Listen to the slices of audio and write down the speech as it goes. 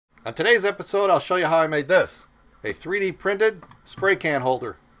On today's episode, I'll show you how I made this, a 3D printed spray can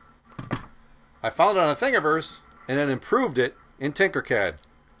holder. I found it on Thingiverse and then improved it in Tinkercad.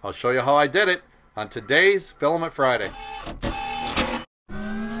 I'll show you how I did it on today's Filament Friday.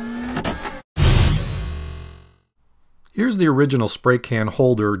 Here's the original spray can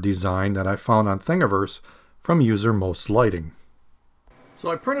holder design that I found on Thingiverse from user Most Lighting. So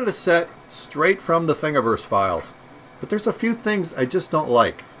I printed a set straight from the Thingiverse files, but there's a few things I just don't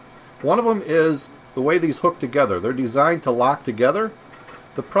like. One of them is the way these hook together. They're designed to lock together.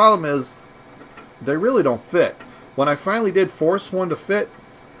 The problem is they really don't fit. When I finally did force one to fit,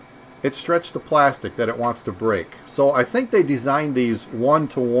 it stretched the plastic that it wants to break. So I think they designed these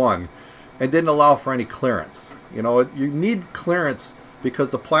one-to-one and didn't allow for any clearance. You know, you need clearance because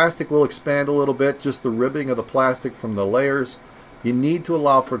the plastic will expand a little bit, just the ribbing of the plastic from the layers. You need to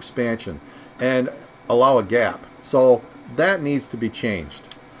allow for expansion and allow a gap. So that needs to be changed.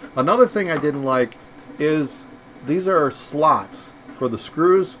 Another thing I didn't like is these are slots for the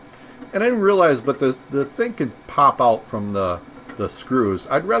screws, and I didn't realize, but the thing can pop out from the screws.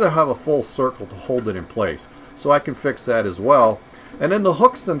 I'd rather have a full circle to hold it in place, so I can fix that as well. And then the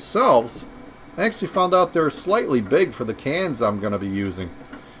hooks themselves, I actually found out they're slightly big for the cans I'm going to be using.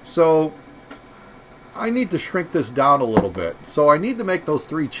 So I need to shrink this down a little bit. So I need to make those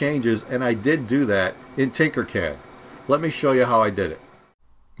 3 changes, and I did do that in Tinkercad. Let me show you how I did it.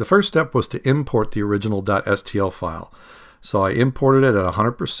 The first step was to import the original .stl file. So I imported it at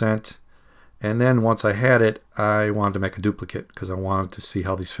 100%, and then once I had it, I wanted to make a duplicate because I wanted to see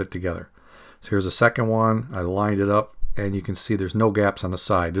how these fit together. So here's a second one. I lined it up, and you can see there's no gaps on the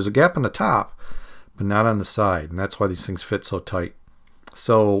side. There's a gap on the top, but not on the side, and that's why these things fit so tight.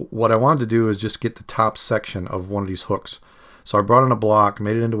 So what I wanted to do is just get the top section of one of these hooks. So I brought in a block,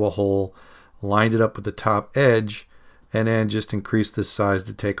 made it into a hole, lined it up with the top edge, and then just increased this size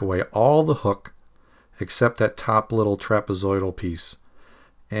to take away all the hook except that top little trapezoidal piece.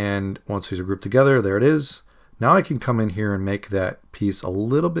 And once these are grouped together, there it is. Now I can come in here and make that piece a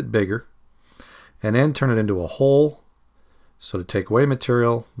little bit bigger and then turn it into a hole. So to take away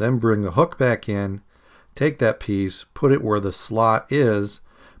material, then bring the hook back in, take that piece, put it where the slot is,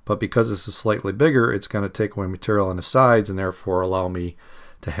 but because this is slightly bigger, it's going to take away material on the sides and therefore allow me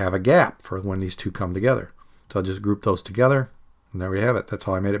to have a gap for when these two come together. So I'll just group those together, and there we have it. That's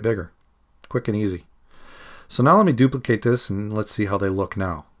how I made it bigger. Quick and easy. So now let me duplicate this, and let's see how they look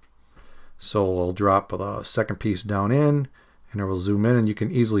now. So we'll drop the second piece down in, and then we'll zoom in, and you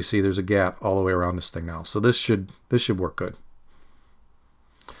can easily see there's a gap all the way around this thing now. So this should work good.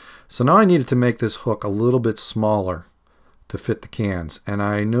 So now I needed to make this hook a little bit smaller to fit the cans, and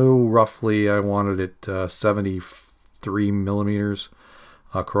I knew roughly I wanted it 73 millimeters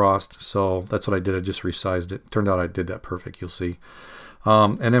across, so that's what I did. I just resized it. Turned out I did that perfect, you'll see.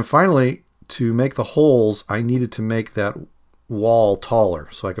 And then finally, to make the holes, I needed to make that wall taller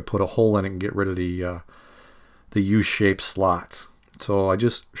so I could put a hole in it and get rid of the U-shaped slots. So I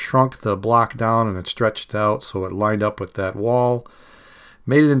just shrunk the block down and it stretched out so it lined up with that wall.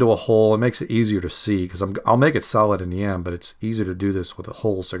 Made it into a hole. It makes it easier to see because I'll make it solid in the end, but it's easier to do this with a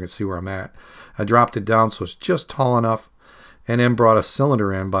hole so I can see where I'm at. I dropped it down so it's just tall enough, and then brought a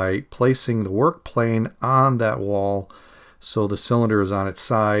cylinder in by placing the work plane on that wall so the cylinder is on its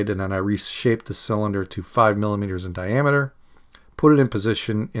side, and then I reshaped the cylinder to 5 millimeters in diameter, put it in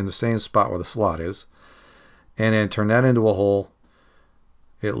position in the same spot where the slot is, and then turn that into a hole.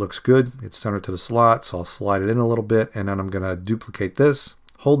 It looks good. It's centered to the slot, so I'll slide it in a little bit, and then I'm going to duplicate this,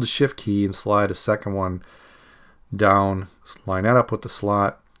 hold the shift key and slide a second one down, line that up with the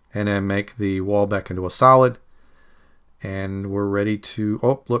slot, and then make the wall back into a solid. And we're ready to,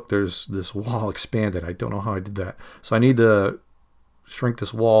 oh look, there's this wall expanded. I don't know how I did that. So I need to shrink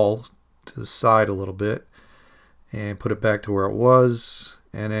this wall to the side a little bit and put it back to where it was.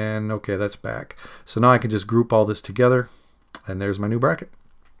 And then, okay, that's back. So now I can just group all this together, and there's my new bracket.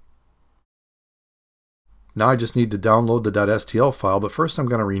 Now I just need to download the .stl file, but first I'm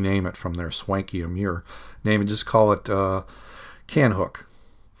going to rename it from their swanky Amur name and just call it can hook.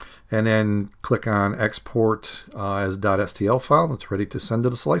 And then click on export as .stl file. It's ready to send to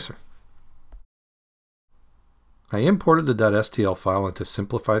the slicer. I imported the .stl file into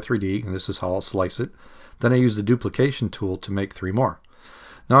Simplify 3D, and this is how I'll slice it. Then I use the duplication tool to make 3 more.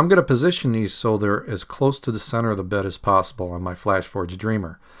 Now I'm going to position these so they're as close to the center of the bed as possible on my Flashforge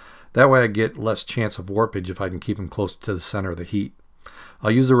Dreamer. That way I get less chance of warpage if I can keep them close to the center of the heat.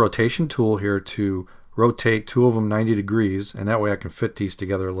 I'll use the rotation tool here to rotate 2 of them 90 degrees, and that way I can fit these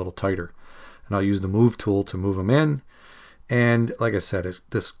together a little tighter. And I'll use the move tool to move them in. And like I said, it's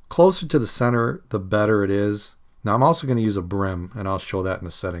this closer to the center, the better it is. Now I'm also going to use a brim, and I'll show that in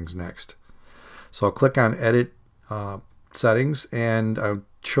the settings next. So I'll click on Edit Settings, and I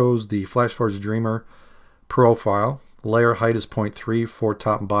chose the Flashforge Dreamer profile. Layer height is 0.3, 4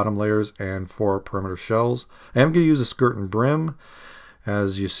 top and bottom layers, and 4 perimeter shells. I am going to use a skirt and brim.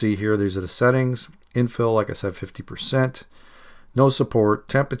 As you see here, these are the settings. Infill, like I said, 50%. No support.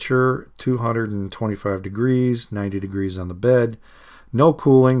 Temperature, 225 degrees, 90 degrees on the bed. No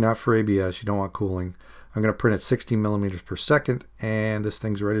cooling, not for ABS. You don't want cooling. I'm going to print at 60 millimeters per second, and this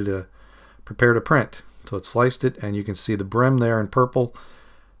thing's ready to prepare to print. So it's sliced it, and you can see the brim there in purple.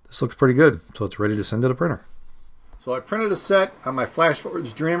 This looks pretty good, so it's ready to send to the printer. So I printed a set on my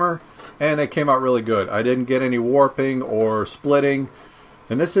Flashforge Dreamer, and it came out really good. I didn't get any warping or splitting,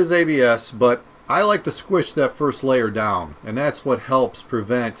 and this is ABS, but I like to squish that first layer down, and that's what helps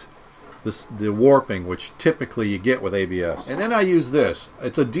prevent the warping, which typically you get with ABS. And then I use this.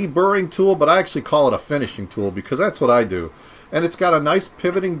 It's a deburring tool, but I actually call it a finishing tool because that's what I do. And it's got a nice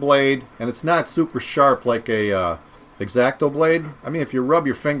pivoting blade, and it's not super sharp like a X-Acto blade. I mean, if you rub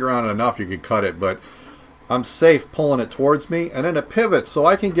your finger on it enough, you can cut it, but I'm safe pulling it towards me, and then it pivots so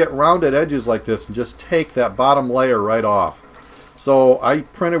I can get rounded edges like this and just take that bottom layer right off. So I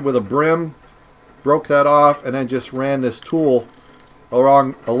printed with a brim, broke that off, and then just ran this tool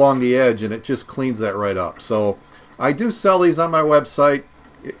along the edge, and it just cleans that right up. So I do sell these on my website.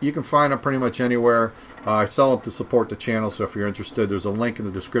 You can find them pretty much anywhere. I sell them to support the channel, so if you're interested, there's a link in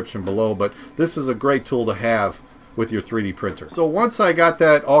the description below. But this is a great tool to have with your 3D printer. So once I got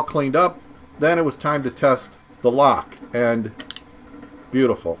that all cleaned up, then it was time to test the lock, and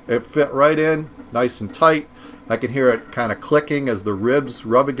beautiful. It fit right in, nice and tight. I can hear it kind of clicking as the ribs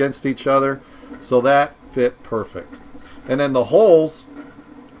rub against each other, so that fit perfect. And then the holes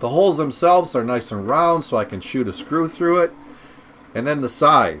themselves are nice and round, so I can shoot a screw through it. And then the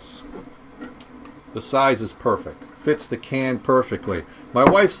size is perfect. Fits the can perfectly. My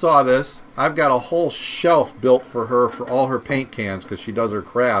wife saw this. I've got a whole shelf built for her for all her paint cans because she does her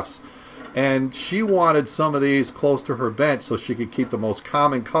crafts. And she wanted some of these close to her bench so she could keep the most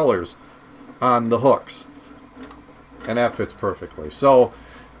common colors on the hooks. And that fits perfectly. So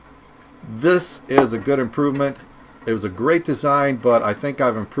this is a good improvement. It was a great design, but I think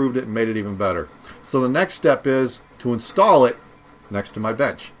I've improved it and made it even better. So the next step is to install it next to my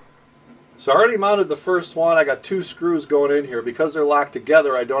bench. So I already mounted the first one. I got 2 screws going in here. Because they're locked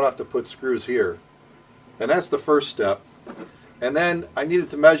together, I don't have to put screws here. And that's the first step. And then I needed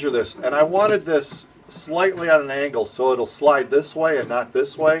to measure this, and I wanted this slightly on an angle so it'll slide this way and not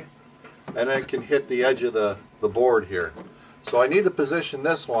this way, and then it can hit the edge of the board here. So I need to position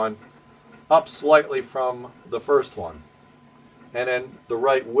this one up slightly from the first one, and then the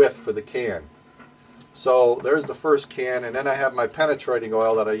right width for the can. So there's the first can, and then I have my penetrating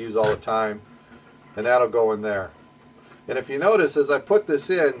oil that I use all the time, and that'll go in there. And if you notice, as I put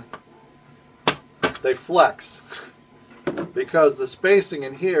this in, they flex. Because the spacing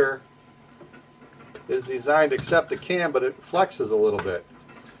in here is designed to accept the can, but it flexes a little bit.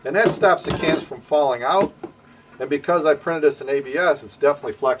 And that stops the cans from falling out. And because I printed this in ABS, it's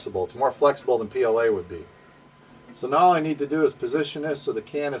definitely flexible. It's more flexible than PLA would be. So now all I need to do is position this so the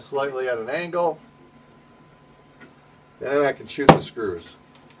can is slightly at an angle. And then I can shoot the screws.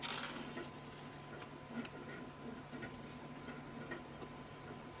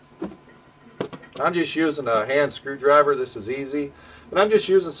 I'm just using a hand screwdriver. This is easy. And I'm just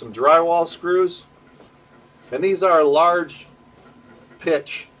using some drywall screws. And these are large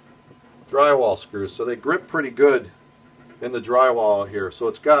pitch drywall screws, so they grip pretty good in the drywall here. So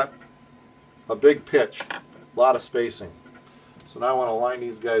it's got a big pitch, a lot of spacing. So now I want to line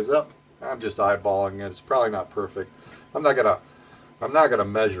these guys up. I'm just eyeballing it. It's probably not perfect. I'm not gonna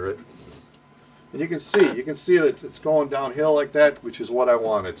measure it. And you can see that it's going downhill like that, which is what I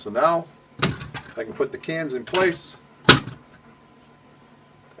wanted. So now I can put the cans in place,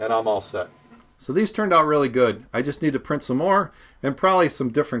 and I'm all set. So these turned out really good. I just need to print some more, and probably some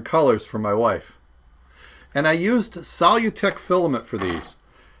different colors for my wife. And I used Solutech filament for these.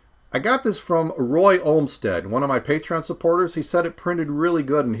 I got this from Roy Olmsted, one of my Patreon supporters. He said it printed really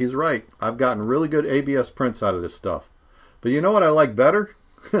good, and he's right. I've gotten really good ABS prints out of this stuff. But you know what I like better?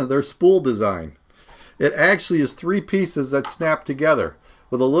 Their spool design. It actually is 3 pieces that snap together.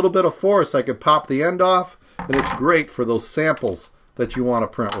 With a little bit of force, I could pop the end off, and it's great for those samples that you want to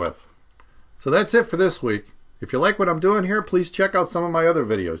print with. So that's it for this week. If you like what I'm doing here, please check out some of my other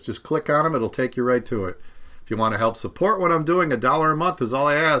videos. Just click on them, it'll take you right to it. If you want to help support what I'm doing, $1 a month is all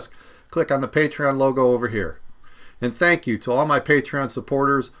I ask. Click on the Patreon logo over here. And thank you to all my Patreon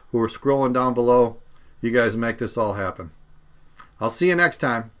supporters who are scrolling down below. You guys make this all happen. I'll see you next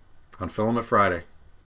time on Filament Friday.